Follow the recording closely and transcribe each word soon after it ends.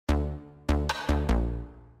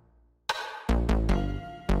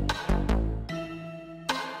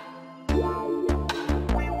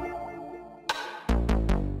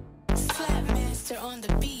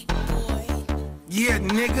Yeah,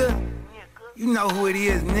 nigga. You know who it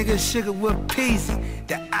is, nigga. Sugar with Peasy,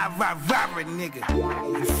 the I-Rah-Rah nigga.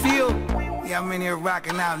 You feel? Yeah, I'm in here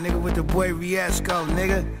rocking out, nigga, with the boy Riesco,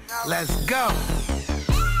 nigga. Let's go.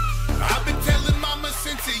 I've been telling mama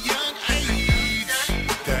since a young age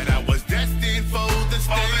that I was destined for the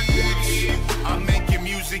stage. I'm making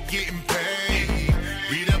music, getting paid.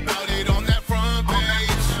 Read about it on that front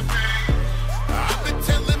page. I've been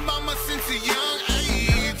telling mama since a young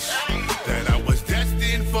age that I was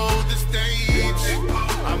destined for the stage.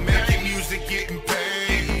 I'm making music, getting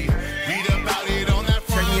paid. Read about it on that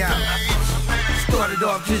front page. Started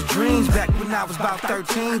off just dreams back when I was about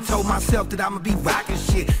 13. Told myself that I'ma be rocking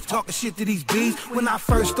shit, talking shit to these beats. When I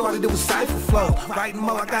first started, it was cypher flow. Writing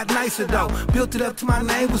more, I got nicer though. Built it up to my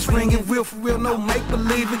name was ringing. Real for real, no make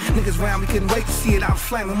believe it. Niggas around me couldn't wait to see it. I was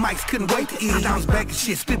flaming mics, couldn't wait to eat it. I was back and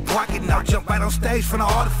shit, spit barking out. Jump right on stage front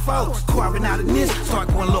of all the folks. Carving out of this, start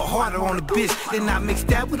going a little harder on the bitch. Then I mixed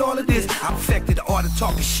that with all of this. I perfected the art of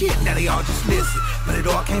talking shit. Now they all just listen, but it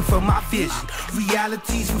all came from my vision.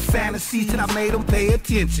 Realities from fantasies till I made them pay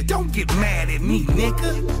attention. Don't get mad at me,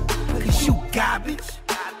 nigga, cause you garbage.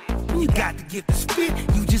 When you got to get the spit,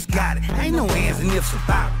 you just got it. Ain't no ands and ifs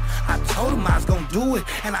about it. I told him I was gonna do it,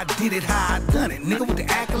 and I did it how I done it. Nigga with the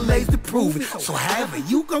accolades to prove it. So however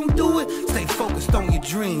you gon' do it, stay focused on your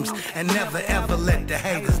dreams and never ever let the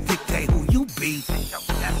haters dictate who you be.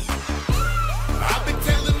 I've been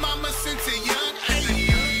telling mama since a young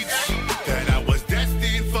age that I was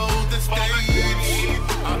destined for the stage.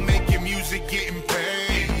 I'm making music, getting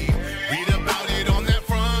paid. Read about it on that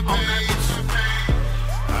front page.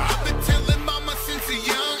 I've been telling mama since a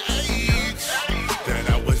young age that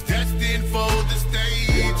I was destined for the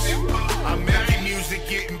stage. I'm making music,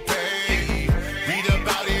 getting paid. Read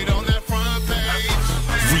about it on that front page.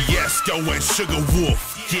 Riesco and Sugar Wolf.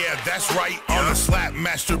 Yeah, that's right, on a slap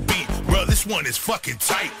master beat. Bro, this one is fucking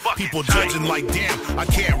tight. People judging like, damn, I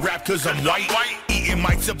can't rap cause I'm white. Eating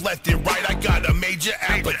mics up left and right, I got a major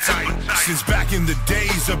appetite. Since back in the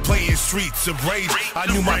days of playing Streets of Rage, I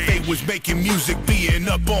knew my fate was making music, being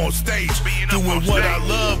up on stage. Doing what I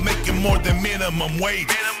love, making more than minimum wage.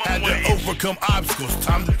 Had to overcome obstacles,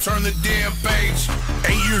 time to turn the damn page.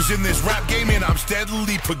 8 years in this rap game and I'm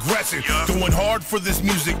steadily progressing. Going hard for this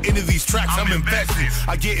music, into these tracks I'm investing.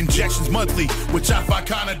 I get injections monthly, which I find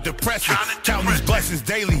kinda depressing. Count these blessings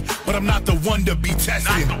daily, but I'm not the one to be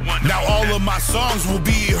tested. Now all of my songs will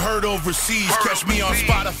be heard overseas. Catch me on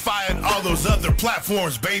Spotify and all those other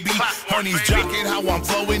platforms, baby. Honey's jocking how I'm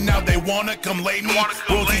flowing, now they wanna come lay me.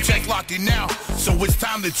 Royalty check locked in now, so it's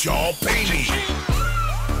time that y'all pay me.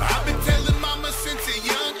 I've been telling mama since a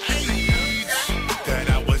young age that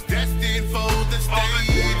I was destined for the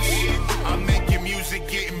stage. I'm making music,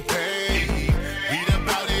 getting paid. Read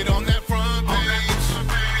about it on that front page.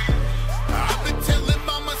 I've been telling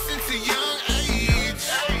mama since a young age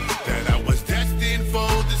that I was destined for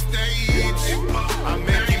the stage. I'm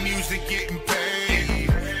making music, getting paid.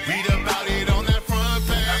 Read about it on that front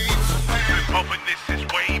page. Been bumping this is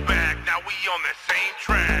way back, now we on the same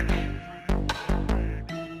track.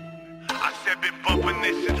 I said been bumping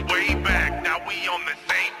this is way back, now we on the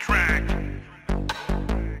same track.